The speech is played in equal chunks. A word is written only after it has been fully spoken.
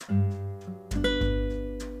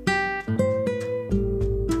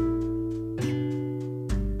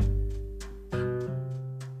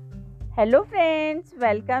Hello friends,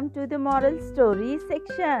 welcome to the moral story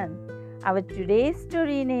section. Our today's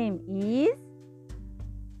story name is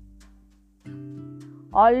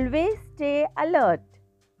Always Stay Alert.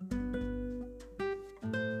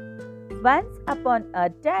 Once upon a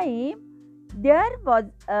time, there was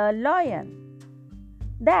a lion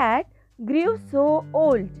that grew so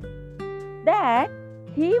old that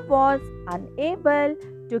he was unable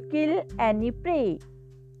to kill any prey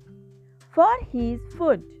for his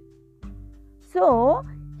food. So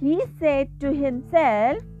he said to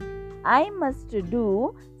himself, I must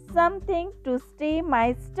do something to stay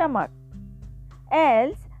my stomach,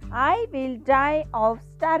 else I will die of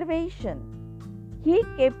starvation. He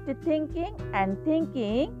kept thinking and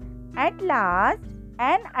thinking. At last,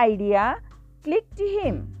 an idea clicked to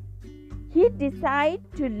him. He decided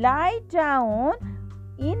to lie down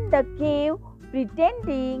in the cave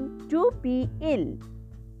pretending to be ill.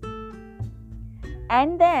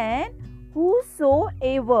 And then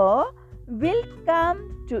whosoever will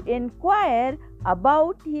come to inquire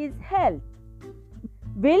about his health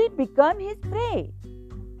will become his prey.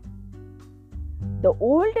 The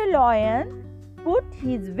old lion put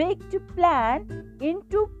his wicked plan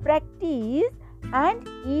into practice and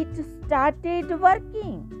it started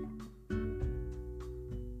working.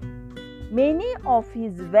 Many of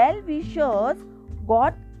his well-wishers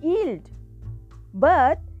got killed,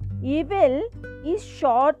 but evil is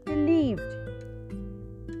short-lived.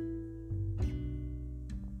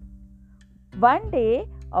 One day,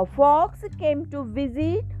 a fox came to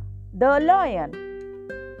visit the lion.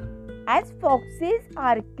 As foxes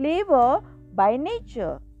are clever by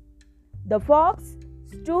nature, the fox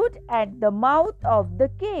stood at the mouth of the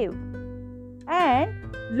cave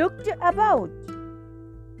and looked about.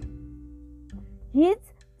 His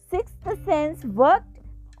sixth sense worked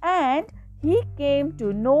and he came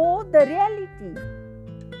to know the reality.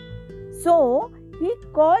 So he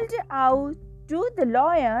called out to the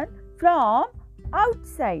lion from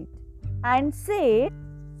outside and said,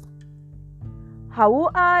 How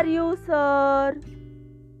are you, sir?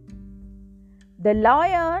 The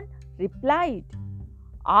lion replied,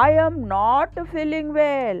 I am not feeling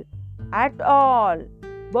well at all,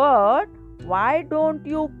 but why don't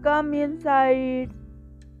you come inside?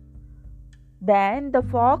 Then the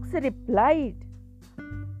fox replied,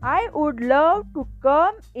 I would love to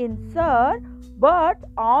come in, sir, but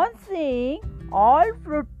on seeing all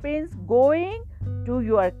footprints going to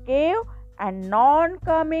your cave and none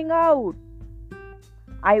coming out,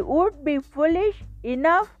 I would be foolish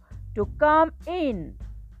enough to come in.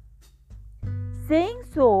 Saying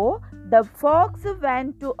so, the fox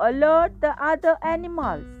went to alert the other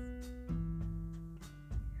animals.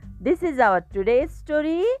 This is our today's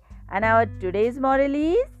story, and our today's moral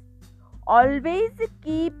is always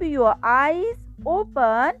keep your eyes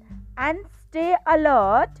open and stay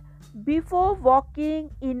alert before walking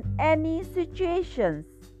in any situations.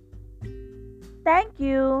 Thank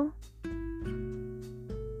you.